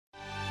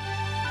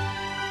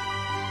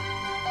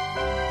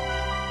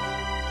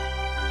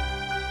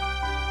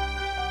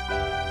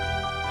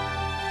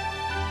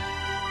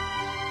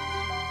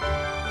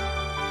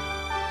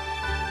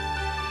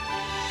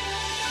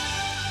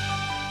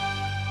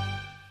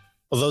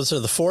Well, those are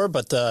the four,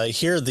 but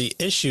here are the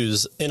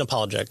issues in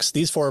apologetics.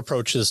 These four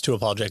approaches to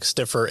apologetics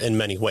differ in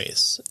many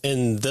ways.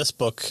 In this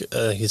book,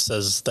 he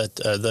says that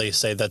they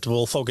say that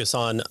we'll focus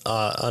on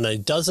a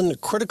dozen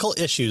critical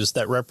issues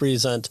that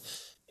represent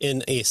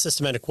in a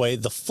systematic way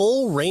the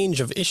full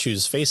range of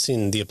issues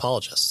facing the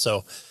apologist.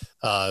 So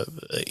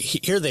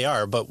here they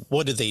are, but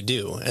what do they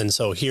do? And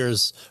so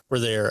here's where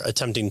they're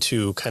attempting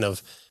to kind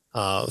of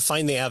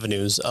find the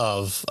avenues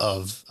of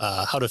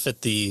how to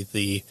fit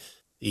the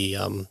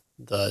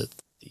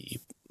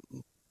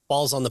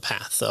balls on the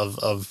path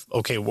of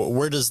okay,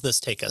 where does this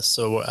take us?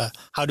 So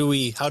how do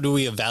we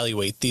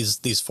evaluate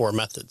these four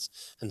methods?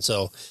 And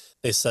so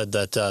they said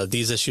that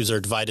these issues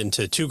are divided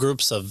into two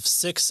groups of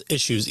 6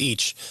 issues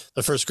each.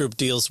 The first group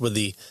deals with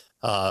the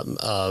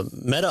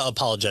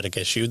meta-apologetic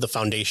issue, the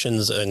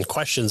foundations and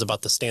questions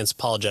about the stance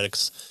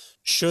apologetics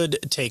should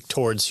take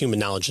towards human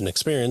knowledge and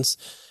experience.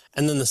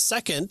 And then the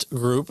second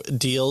group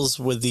deals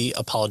with the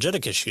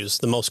apologetic issues,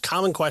 the most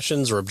common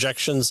questions or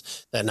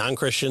objections that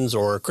non-Christians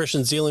or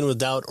Christians dealing with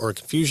doubt or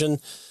confusion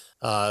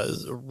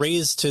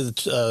raise to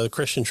the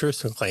Christian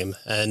truth claim.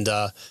 And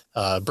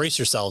brace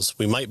yourselves,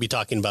 we might be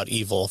talking about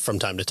evil from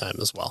time to time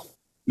as well.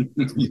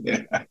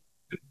 Yeah.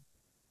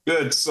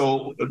 Good.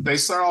 So they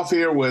start off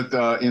here with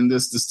in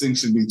this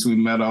distinction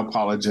between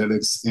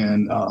meta-apologetics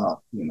and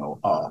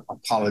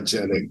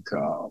apologetic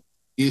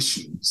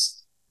issues.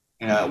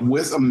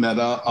 With a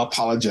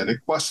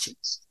meta-apologetic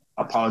questions.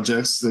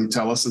 Apologetics, they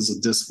tell us, is a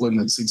discipline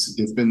that seeks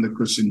to defend the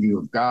Christian view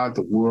of God,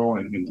 the world,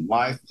 and human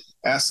life.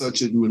 As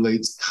such, it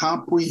relates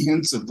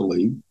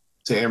comprehensively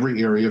to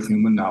every area of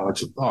human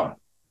knowledge and thought.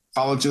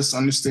 Apologists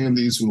understand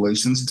these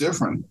relations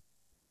differently.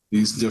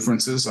 These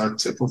differences are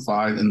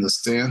typified in the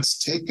stance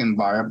taken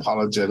by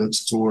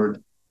apologetics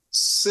toward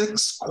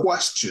 6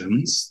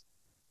 questions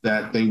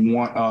that they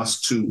want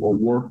us to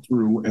work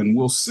through, and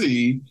we'll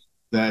see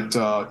that,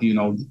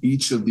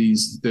 each of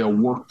these, they'll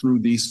work through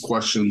these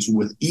questions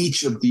with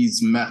each of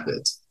these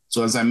methods.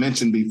 So as I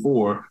mentioned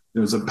before,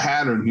 there's a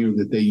pattern here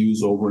that they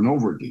use over and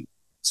over again.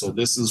 So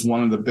this is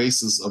one of the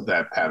bases of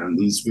that pattern,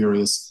 these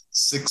various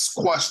 6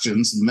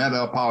 questions,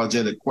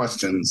 meta-apologetic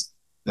questions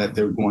that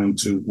they're going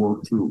to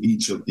work through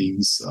each of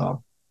these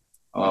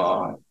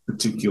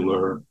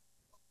particular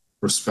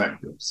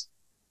perspectives.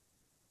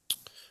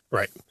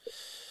 Right.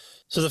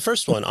 So the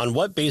first one, on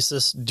what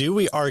basis do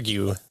we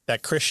argue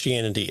that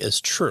Christianity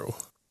is true?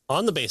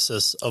 On the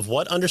basis of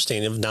what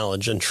understanding of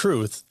knowledge and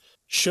truth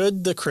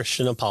should the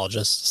Christian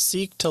apologist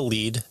seek to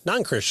lead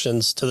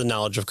non-Christians to the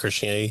knowledge of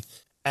Christianity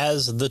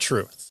as the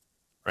truth?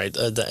 Right.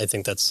 I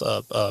think that's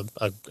a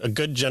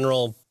good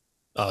general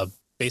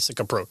basic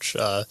approach.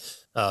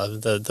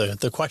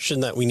 The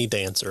question that we need to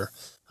answer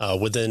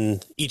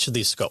within each of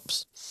these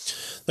scopes.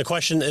 The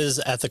question is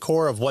at the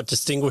core of what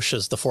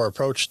distinguishes the 4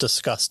 approach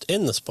discussed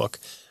in this book.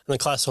 And the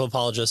classical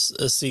apologist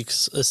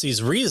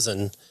sees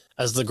reason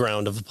as the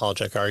ground of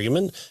apologetic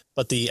argument,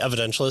 but the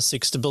evidentialist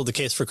seeks to build the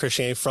case for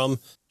Christianity from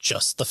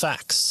just the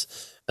facts.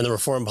 And the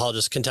Reformed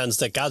apologist contends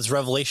that God's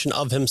revelation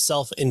of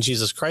himself in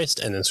Jesus Christ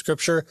and in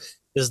Scripture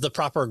is the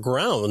proper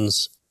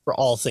grounds for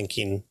all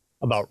thinking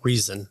about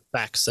reason,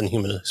 facts, and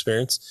human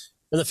experience.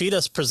 And the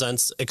Fides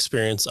presents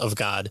experience of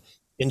God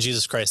in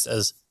Jesus Christ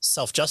as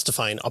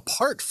self-justifying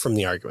apart from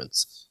the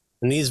arguments.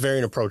 And these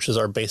varying approaches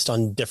are based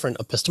on different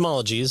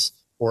epistemologies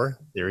or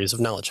theories of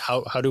knowledge.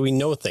 How do we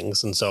know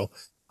things? And so,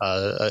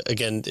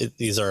 again,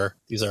 these are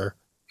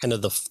kind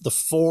of the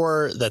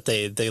 4 that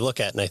they look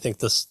at. And I think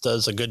this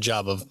does a good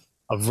job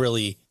of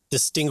really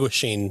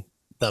distinguishing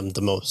them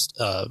the most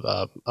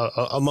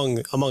among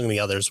the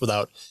others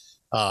without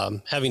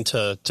having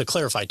to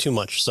clarify too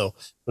much. So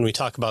when we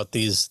talk about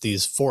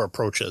these 4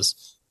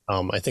 approaches,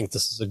 I think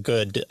this is a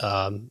good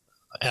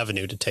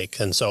avenue to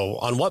take. And so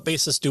on what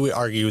basis do we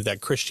argue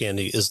that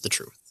Christianity is the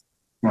truth?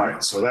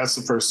 Right. So that's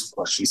the first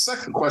question.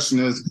 Second question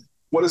is,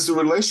 what is the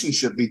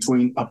relationship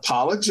between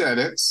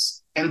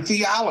apologetics and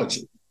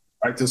theology?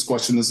 Right. This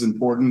question is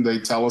important. They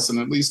tell us in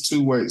at least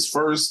 2 ways.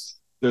 First,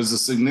 there's a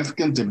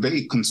significant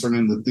debate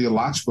concerning the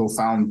theological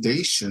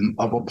foundation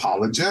of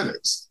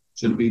apologetics.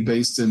 Should it be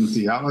based in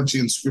theology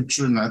and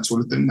Scripture and that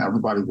sort of thing?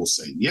 Everybody will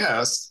say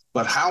yes,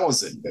 but how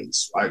is it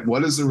based? Right?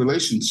 What is the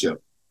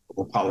relationship of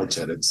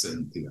apologetics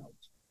and theology?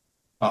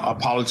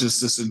 Apologists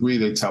disagree.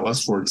 They tell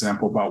us, for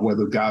example, about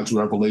whether God's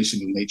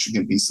revelation in nature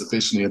can be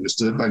sufficiently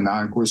understood by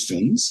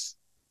non-Christians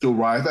to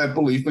arrive at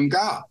belief in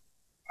God.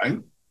 Right?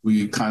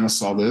 We kind of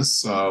saw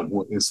this,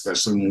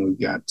 especially when we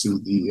got to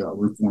the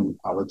Reformed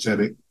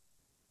apologetic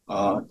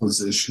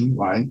position.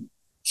 Right?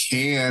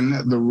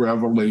 Can the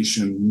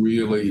revelation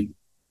really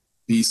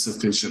be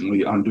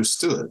sufficiently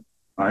understood?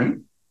 Right?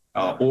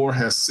 Or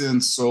has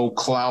sin so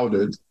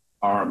clouded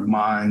our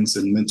minds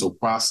and mental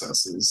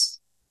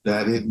processes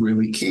that it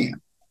really can't?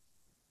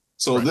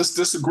 So This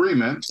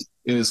disagreement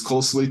is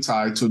closely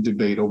tied to a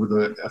debate over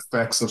the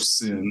effects of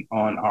sin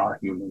on our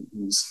human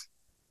reason.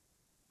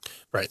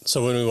 Right.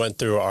 So when we went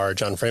through our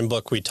John Frame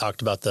book, we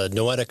talked about the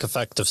noetic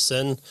effect of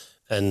sin,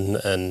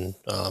 and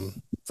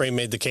Frame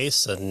made the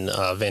case, and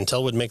Van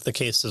Til would make the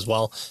case as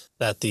well,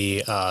 that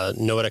the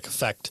noetic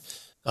effect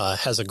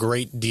has a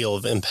great deal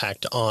of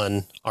impact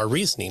on our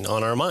reasoning,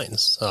 on our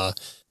minds.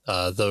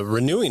 The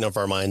renewing of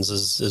our minds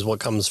is what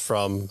comes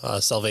from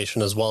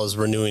salvation, as well as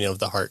renewing of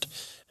the heart.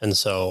 And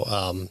so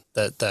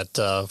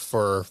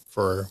for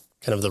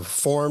kind of the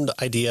Reformed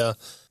idea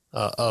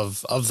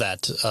of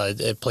that,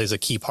 it plays a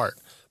key part.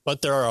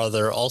 But there are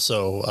other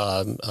also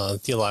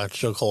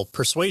theological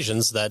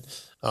persuasions that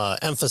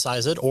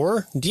emphasize it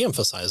or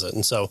de-emphasize it.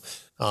 And so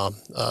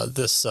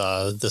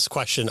this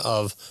question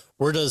of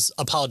where does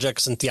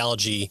apologetics and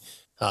theology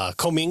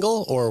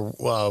commingle, or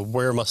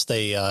where must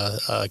they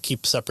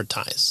keep separate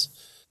ties,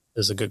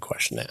 is a good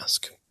question to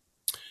ask.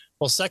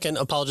 Well, second,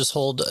 apologists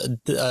hold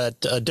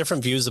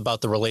different views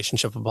about the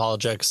relationship of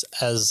apologetics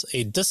as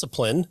a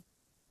discipline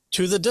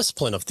to the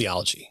discipline of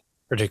theology,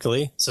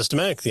 particularly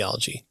systematic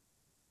theology.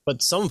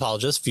 But some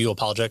apologists view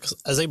apologetics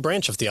as a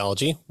branch of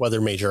theology,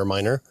 whether major or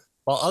minor,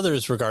 while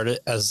others regard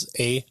it as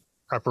a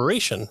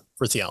preparation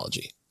for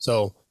theology.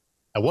 So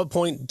at what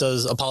point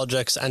does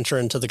apologetics enter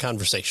into the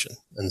conversation?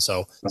 And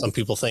so some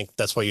people think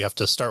that's what you have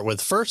to start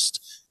with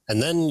first,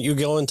 and then you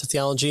go into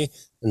theology,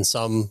 and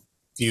some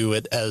view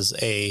it as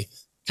a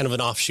kind of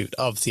an offshoot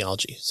of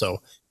theology.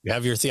 So you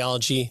have your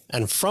theology,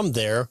 and from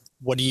there,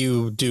 what do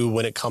you do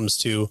when it comes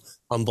to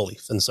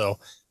unbelief? And so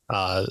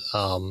I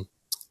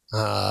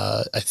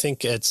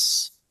think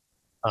it's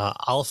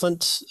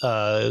Oliphant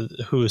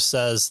who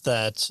says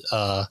that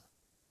I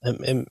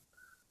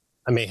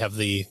may have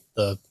the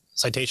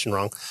citation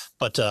wrong,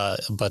 but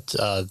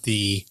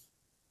the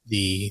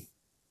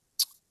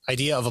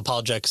idea of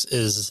apologetics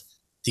is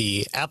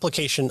the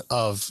application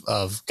of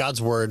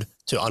God's word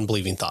to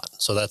unbelieving thought.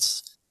 So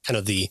that's kind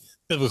of the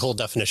biblical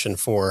definition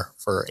for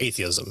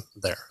atheism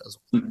there as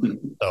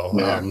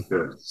well.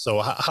 So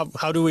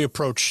how do we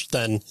approach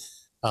then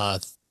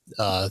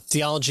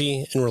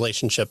theology in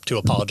relationship to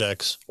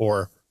apologetics,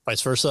 or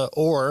vice versa?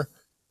 Or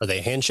are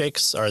they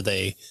handshakes?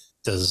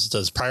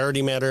 Does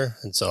priority matter?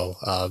 And so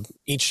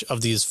each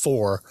of these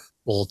four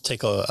will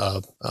take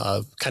a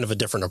kind of a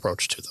different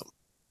approach to them.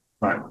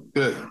 Right.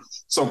 Good.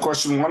 So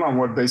question one, on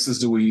what basis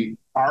do we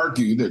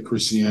argue that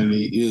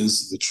Christianity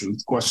is the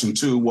truth? Question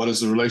two, what is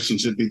the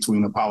relationship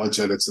between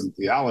apologetics and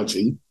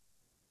theology?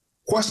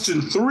 Question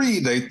three,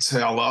 they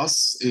tell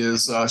us,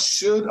 is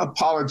should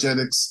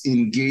apologetics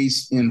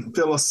engage in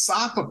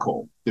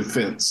philosophical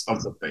defense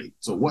of the faith?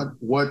 So what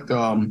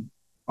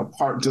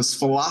part does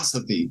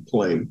philosophy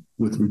play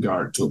with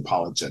regard to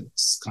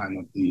apologetics? Kind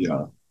of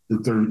the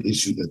third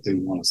issue that they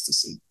want us to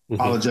see. Mm-hmm.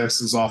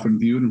 Apologetics is often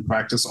viewed and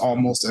practiced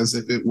almost as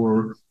if it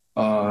were,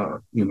 a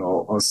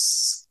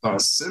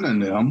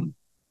synonym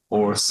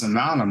or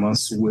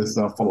synonymous with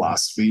a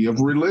philosophy of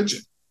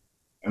religion,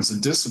 as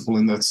a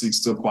discipline that seeks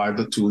to apply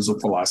the tools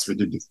of philosophy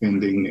to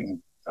defending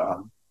and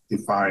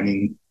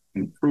defining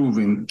and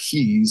proving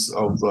keys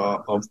of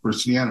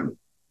Christianity.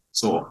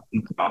 So,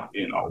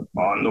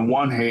 on the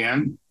one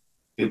hand,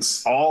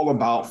 it's all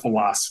about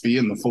philosophy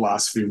and the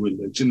philosophy of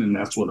religion, and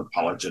that's what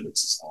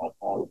apologetics is all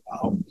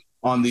about.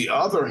 On the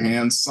other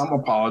hand, some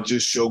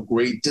apologists show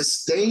great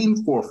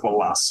disdain for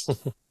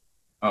philosophy,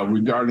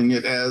 regarding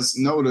it as,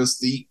 notice,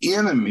 the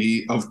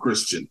enemy of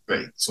Christian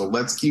faith. So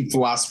let's keep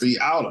philosophy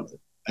out of it.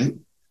 Right?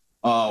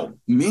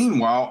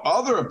 Meanwhile,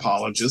 other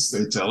apologists,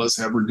 they tell us,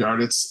 have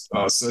regarded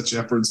such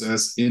efforts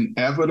as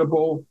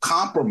inevitable,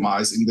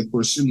 compromising the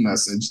Christian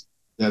message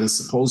that is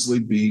supposedly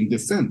being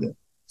defended.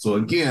 So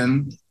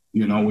again,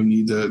 we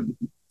need to.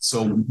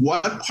 So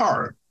what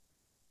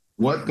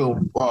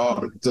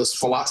does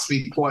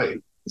philosophy play?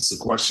 It's the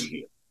question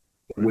here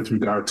with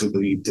regard to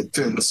the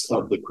defense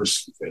of the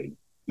Christian faith.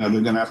 Now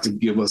they're going to have to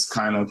give us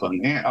kind of a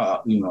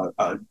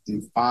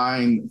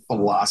defined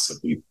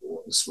philosophy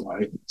for us,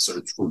 right?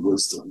 Search for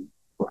wisdom,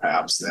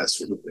 perhaps, that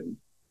sort of thing.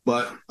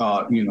 But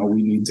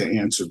we need to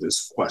answer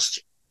this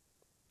question.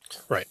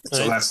 Right.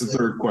 So that's the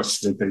third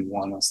question that they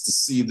want us to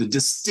see. The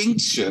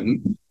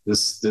distinction,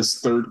 this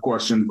third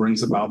question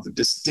brings about the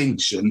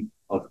distinction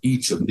of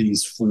each of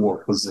these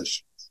four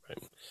positions. Right.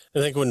 I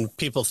think when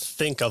people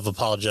think of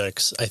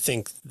apologetics, I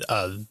think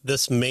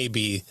this may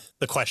be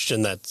the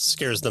question that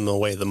scares them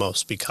away the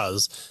most,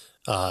 because,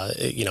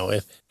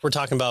 if we're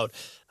talking about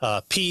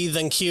P,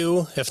 then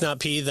Q, if not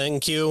P, then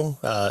Q,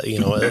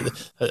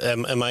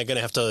 am I going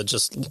to have to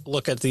just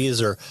look at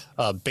these, or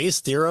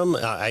Bayes' theorem?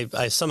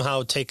 I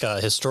somehow take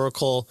a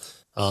historical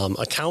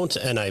account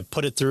and I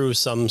put it through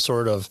some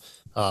sort of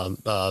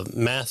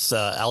math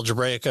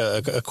algebraic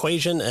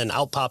equation, and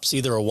out pops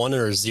either a 1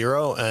 or a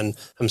 0, and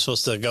I'm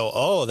supposed to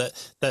go,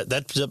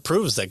 that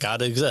proves that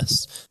God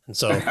exists. And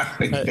so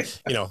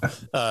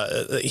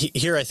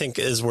here I think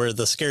is where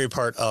the scary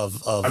part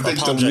of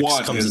apologetics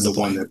comes into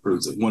play. One that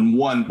proves it. When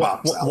one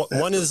pops out,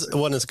 one is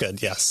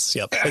good. Yes,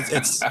 yep.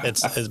 It's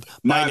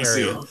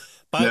binary,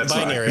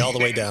 binary all the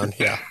way down.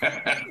 Yeah.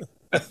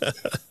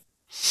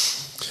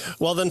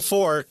 Well, then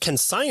 4, can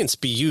science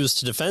be used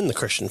to defend the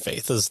Christian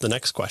faith, is the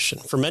next question.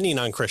 For many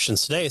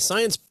non-Christians today,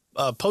 science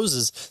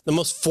poses the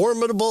most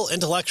formidable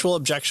intellectual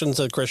objection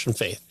to the Christian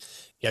faith.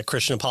 Yet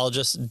Christian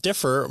apologists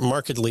differ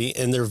markedly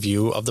in their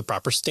view of the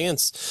proper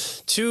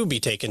stance to be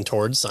taken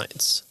towards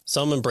science.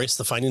 Some embrace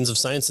the findings of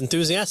science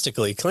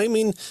enthusiastically,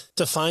 claiming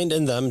to find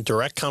in them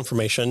direct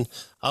confirmation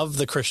of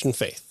the Christian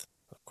faith.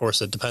 Of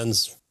course, it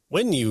depends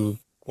when you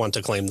want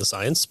to claim the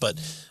science, but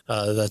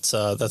that's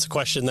a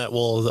question that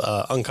we'll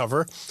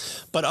uncover.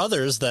 But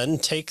others then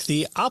take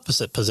the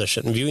opposite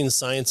position, viewing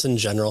science in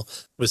general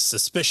with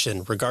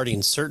suspicion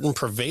regarding certain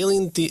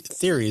prevailing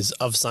theories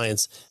of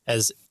science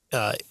as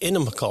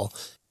inimical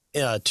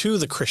to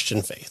the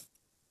Christian faith.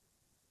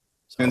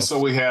 And so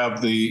we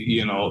have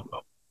the,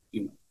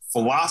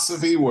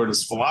 philosophy. Where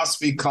does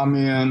philosophy come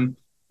in?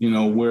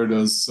 Where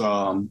does,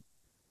 the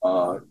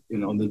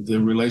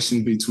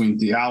relation between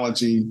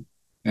theology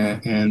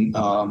and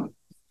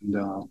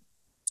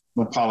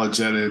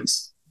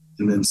apologetics,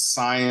 and then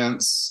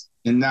science,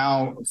 and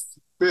now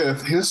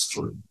fifth,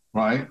 history,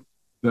 right?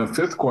 The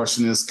fifth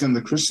question is, can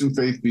the Christian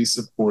faith be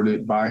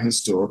supported by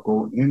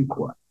historical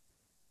inquiry?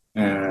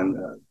 And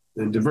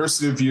the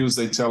diversity of views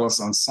they tell us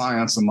on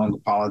science among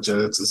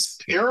apologetics is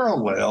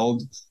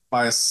paralleled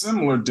by a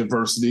similar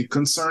diversity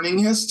concerning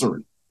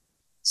history.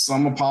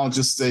 Some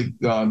apologists take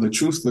the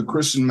truth of the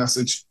Christian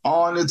message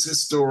on its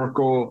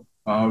historical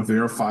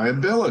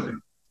verifiability,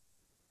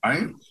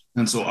 right?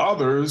 And so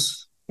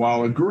others,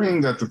 while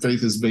agreeing that the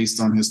faith is based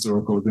on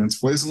historical events,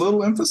 place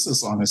little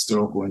emphasis on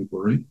historical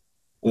inquiry,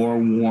 or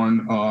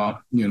warn,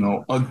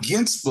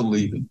 against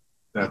believing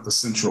that the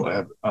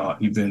central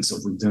events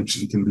of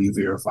redemption can be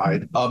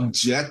verified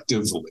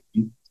objectively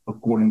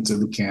according to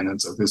the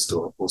canons of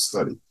historical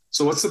study.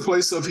 So what's the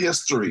place of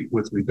history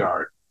with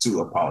regard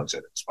to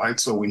apologetics, right?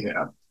 So we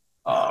have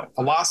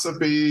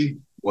philosophy.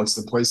 What's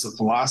the place of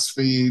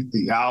philosophy,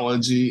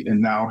 theology,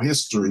 and now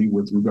history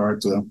with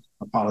regard to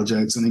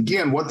apologetics? And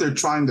again, what they're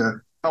trying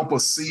to help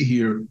us see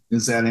here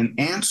is that in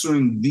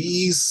answering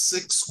these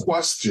 6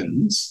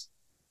 questions,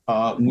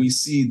 we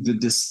see the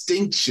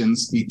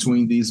distinctions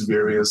between these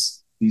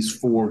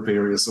 4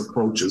 various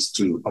approaches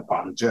to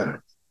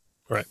apologetics.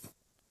 Right.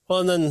 Well,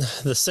 and then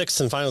the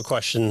 6th and final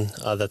question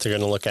that they're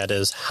going to look at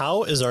is,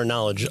 how is our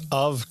knowledge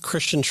of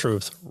Christian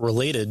truth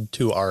related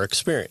to our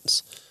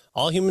experience?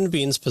 All human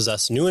beings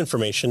possess new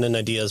information and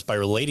ideas by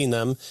relating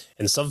them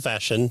in some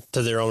fashion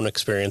to their own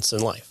experience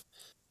in life.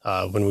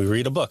 When we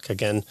read a book,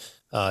 again,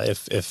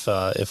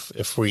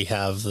 if we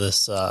have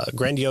this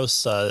grandiose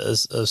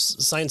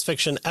science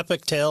fiction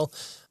epic tale,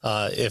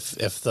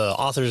 if the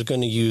author is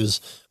going to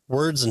use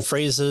words and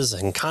phrases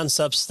and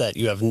concepts that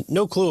you have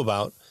no clue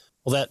about,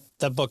 well,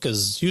 that book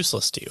is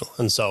useless to you.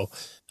 And so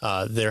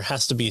there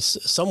has to be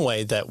some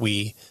way that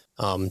we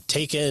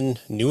take in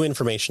new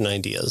information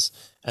ideas,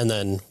 and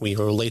then we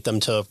relate them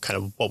to kind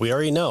of what we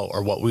already know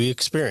or what we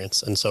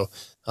experience. And so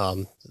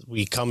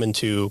we come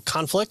into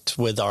conflict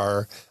with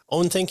our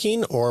own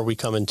thinking, or we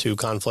come into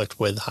conflict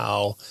with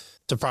how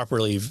to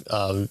properly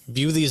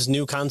view these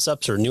new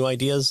concepts or new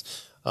ideas,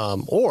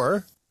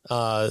 or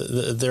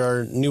there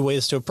are new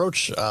ways to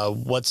approach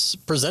what's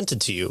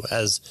presented to you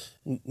as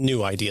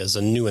new ideas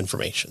and new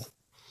information.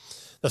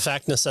 The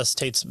fact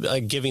necessitates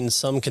giving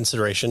some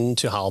consideration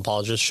to how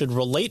apologists should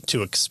relate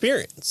to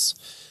experience.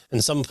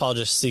 And some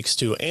apologists seeks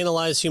to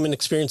analyze human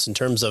experience in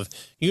terms of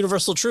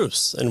universal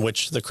truths in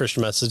which the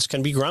Christian message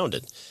can be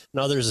grounded. And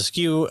others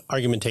eschew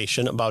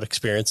argumentation about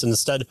experience and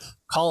instead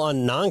call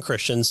on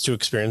non-Christians to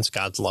experience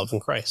God's love in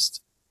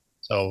Christ.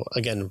 So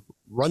again,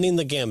 running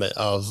the gamut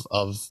of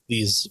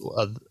these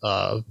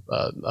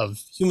of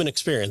human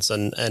experience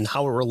and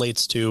how it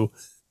relates to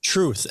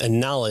truth and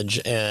knowledge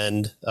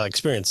and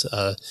experience.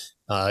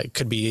 It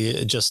could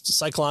be just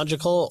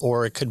psychological,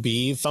 or it could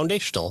be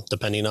foundational,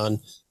 depending on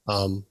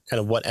kind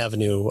of what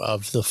avenue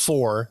of the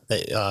 4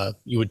 that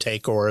you would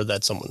take or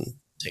that someone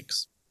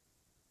takes.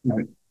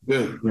 Right.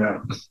 Good. Yeah.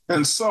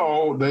 And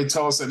so they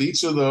tell us that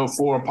each of the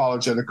 4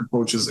 apologetic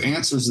approaches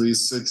answers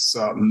these 6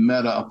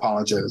 meta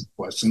apologetic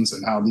questions,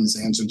 and how these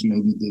answers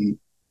may be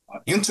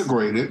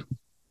integrated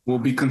will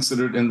be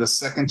considered in the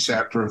 2nd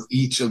chapter of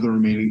each of the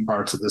remaining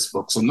parts of this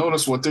book. So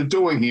notice what they're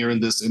doing here in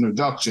this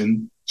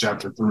introduction,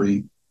 chapter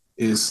 3,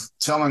 is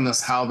telling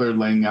us how they're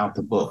laying out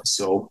the book.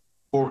 So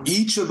for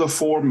each of the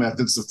 4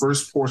 methods, the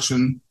first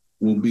portion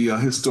will be a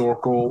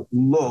historical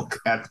look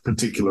at the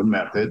particular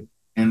method,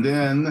 and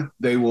then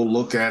they will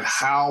look at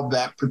how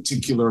that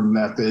particular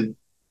method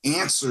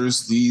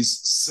answers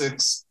these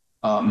 6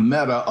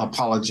 meta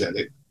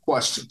apologetic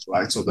questions,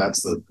 right? So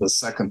that's the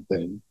second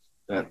thing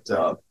that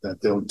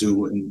they'll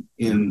do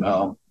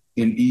in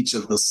each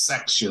of the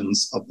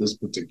sections of this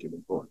particular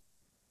book.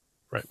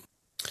 Right.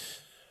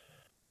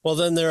 Well,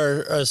 then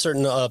there are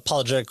certain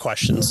apologetic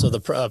questions. So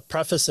the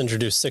preface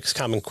introduced 6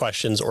 common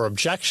questions or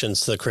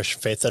objections to the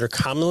Christian faith that are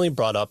commonly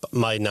brought up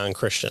by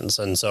non-Christians.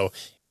 And so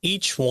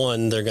each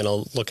one they're going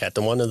to look at,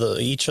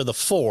 each of the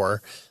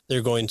 4,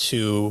 they're going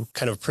to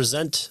kind of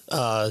present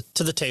to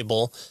the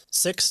table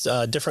 6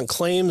 different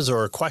claims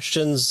or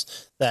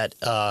questions that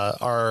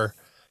are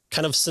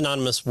kind of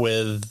synonymous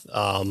with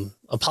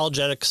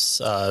apologetics,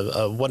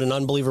 what an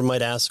unbeliever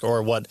might ask,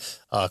 or what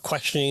a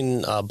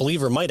questioning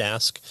believer might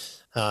ask.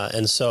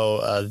 And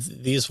so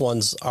these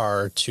ones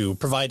are to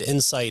provide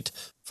insight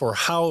for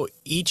how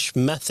each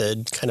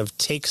method kind of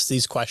takes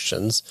these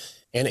questions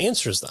and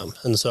answers them.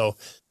 And so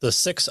the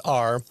 6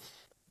 are: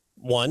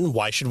 1,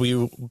 why should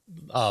we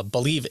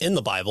believe in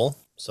the Bible?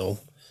 So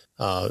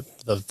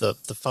the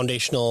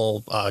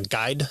foundational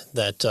guide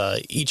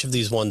that each of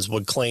these ones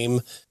would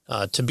claim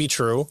to be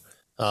true,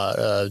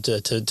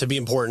 to be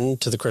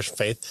important to the Christian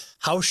faith.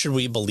 How should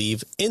we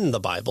believe in the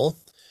Bible?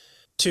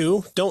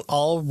 2, don't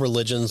all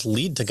religions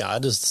lead to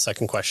God, is the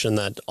second question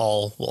that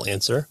all will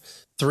answer.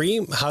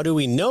 3, how do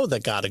we know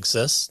that God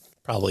exists?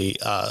 Probably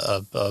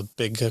a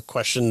big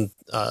question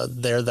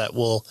there that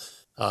will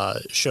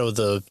show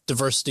the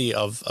diversity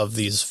of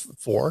these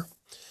 4.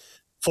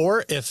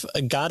 4, if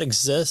God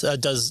exists,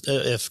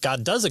 if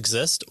God does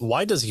exist,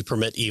 why does he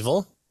permit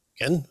evil?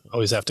 Again,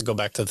 always have to go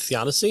back to the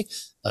theodicy.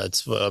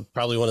 It's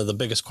probably one of the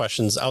biggest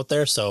questions out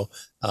there, so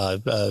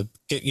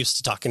get used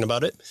to talking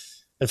about it.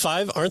 And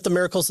 5, aren't the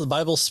miracles of the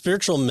Bible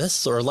spiritual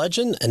myths or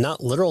legend and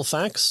not literal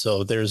facts?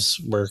 So there's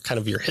where kind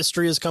of your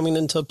history is coming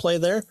into play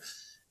there.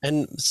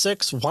 And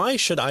 6, why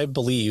should I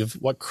believe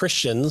what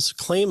Christians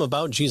claim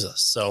about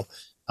Jesus? So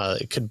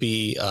it could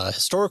be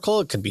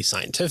historical, it could be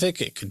scientific,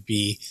 it could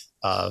be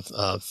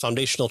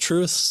foundational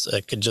truths,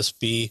 it could just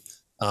be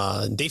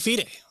de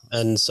fide.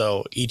 And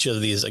so each of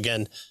these,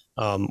 again,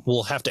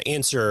 we'll have to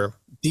answer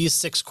these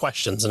 6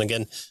 questions. And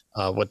again,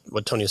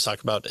 what Tony was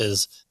talking about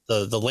is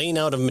the laying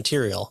out of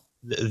material.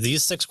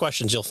 These 6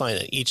 questions you'll find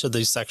in each of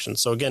these sections.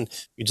 So again,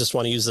 you just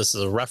want to use this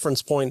as a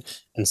reference point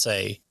and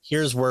say,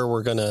 here's where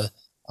we're going to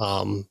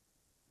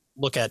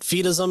look at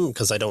fideism,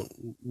 because I don't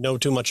know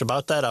too much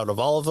about that out of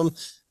all of them.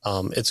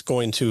 It's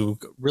going to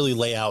really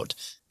lay out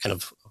kind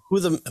of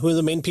who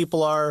the main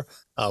people are,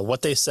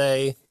 what they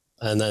say,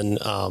 and then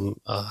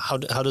how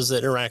does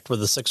it interact with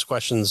the 6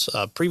 questions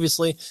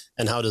previously,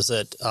 and how does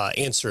it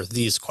answer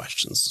these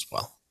questions as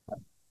well.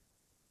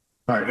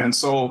 Right, and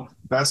so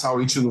that's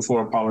how each of the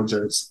 4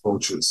 apologetics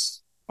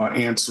approaches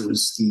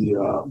answers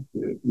the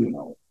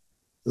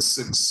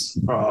 6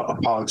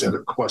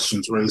 apologetic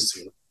questions raised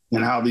here,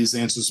 and how these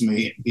answers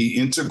may be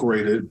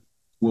integrated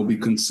will be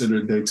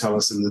considered, they tell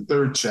us, in the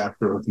 3rd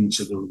chapter of each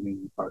of the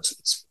remaining parts of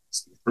this.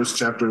 The first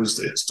chapter is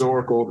the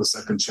historical. The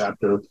second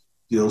chapter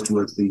deals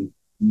with the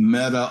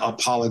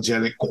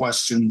meta-apologetic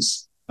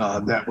questions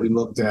that we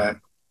looked at,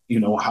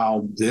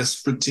 how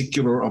this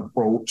particular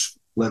approach,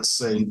 let's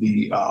say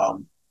the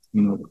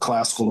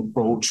classical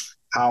approach,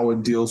 how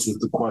it deals with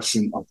the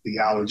question of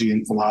theology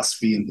and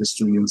philosophy and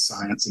history and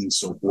science and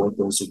so forth.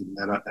 Those are the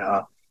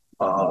meta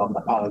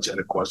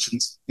apologetic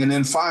questions. And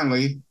then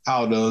finally,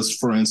 how does,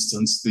 for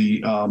instance,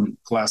 the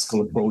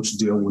classical approach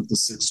deal with the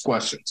 6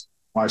 questions?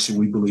 Why should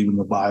we believe in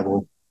the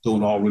Bible?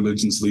 Don't all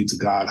religions lead to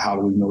God? How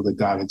do we know that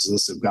God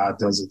exists? If God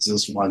does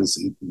exist, why does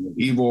he permit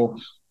evil?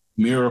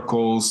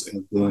 Miracles,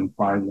 and then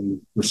finally,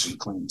 Christian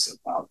claims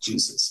about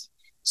Jesus.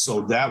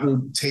 So that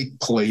will take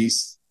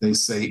place, they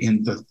say,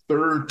 in the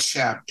 3rd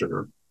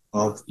chapter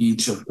of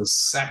each of the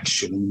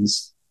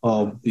sections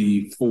of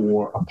the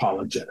 4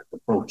 apologetic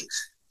approaches.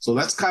 So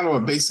that's kind of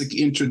a basic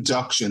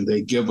introduction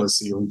they give us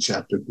here in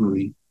chapter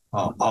 3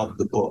 of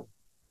the book.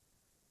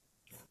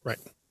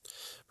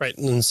 Right.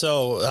 And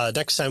so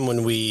next time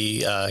when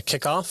we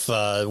kick off,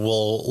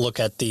 we'll look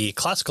at the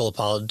classical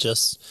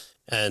apologists.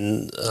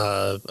 And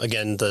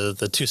again, the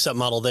 2-step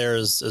model there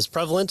is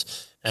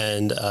prevalent,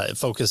 and it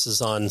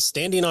focuses on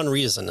standing on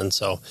reason. And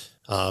so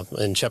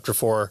in chapter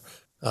 4,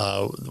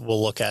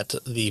 we'll look at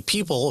the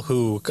people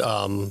who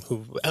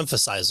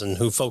emphasize and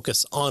who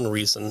focus on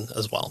reason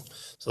as well.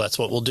 So that's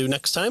what we'll do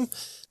next time.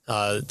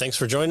 Thanks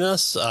for joining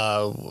us.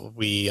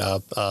 We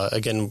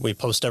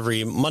post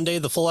every Monday,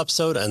 the full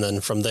episode, and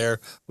then from there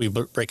we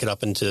break it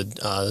up into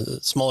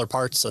smaller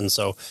parts. And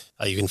so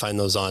you can find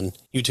those on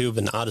YouTube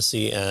and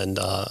Odyssey and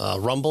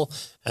Rumble,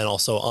 and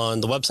also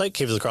on the website,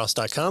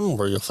 caveofthecross.com,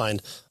 where you'll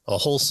find a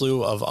whole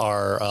slew of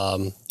our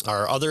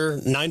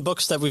other 9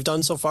 books that we've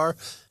done so far,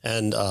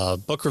 and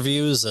book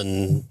reviews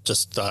and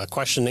just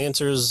question and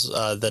answers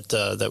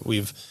that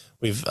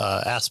we've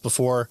asked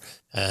before,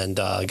 and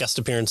guest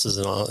appearances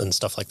and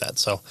stuff like that.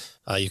 So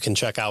you can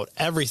check out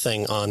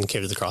everything on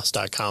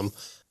caveofthecross.com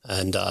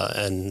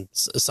and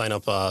sign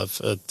up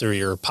through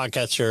your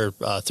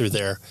podcatcher through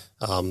there.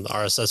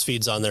 RSS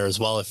feeds on there as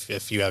well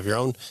if you have your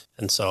own.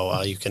 And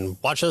so you can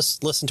watch us,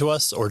 listen to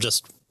us, or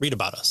just read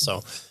about us.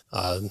 So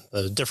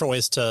different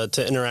ways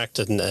to interact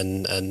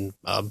and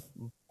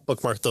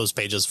bookmark those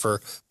pages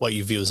for what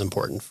you view as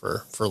important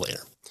for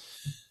later.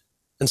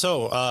 And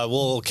so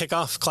we'll kick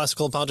off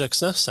Classical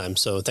Apologetics next time.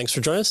 So thanks for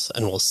joining us,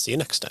 and we'll see you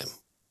next time.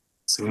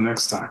 See you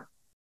next time.